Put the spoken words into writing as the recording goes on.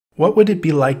What would it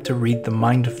be like to read the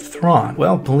mind of Thrawn?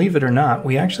 Well, believe it or not,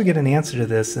 we actually get an answer to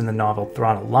this in the novel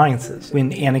Thrawn Alliances,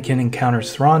 when Anakin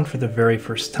encounters Thrawn for the very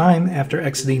first time after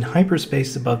exiting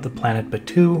hyperspace above the planet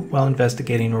Batuu while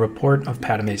investigating a report of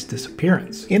Padme's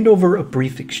disappearance. And over a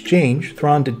brief exchange,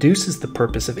 Thrawn deduces the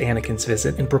purpose of Anakin's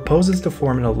visit and proposes to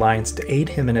form an alliance to aid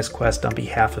him in his quest on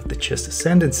behalf of the Chiss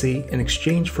Ascendancy in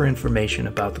exchange for information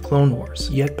about the Clone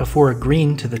Wars. Yet before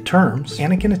agreeing to the terms,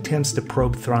 Anakin attempts to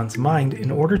probe Thrawn's mind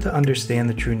in order to understand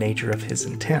the true nature of his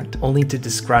intent, only to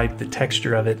describe the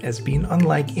texture of it as being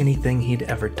unlike anything he'd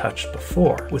ever touched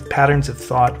before, with patterns of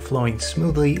thought flowing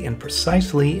smoothly and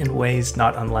precisely in ways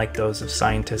not unlike those of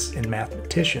scientists and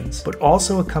mathematicians, but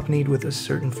also accompanied with a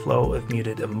certain flow of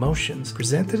muted emotions,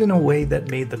 presented in a way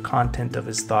that made the content of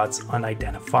his thoughts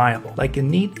unidentifiable, like a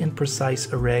neat and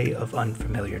precise array of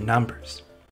unfamiliar numbers.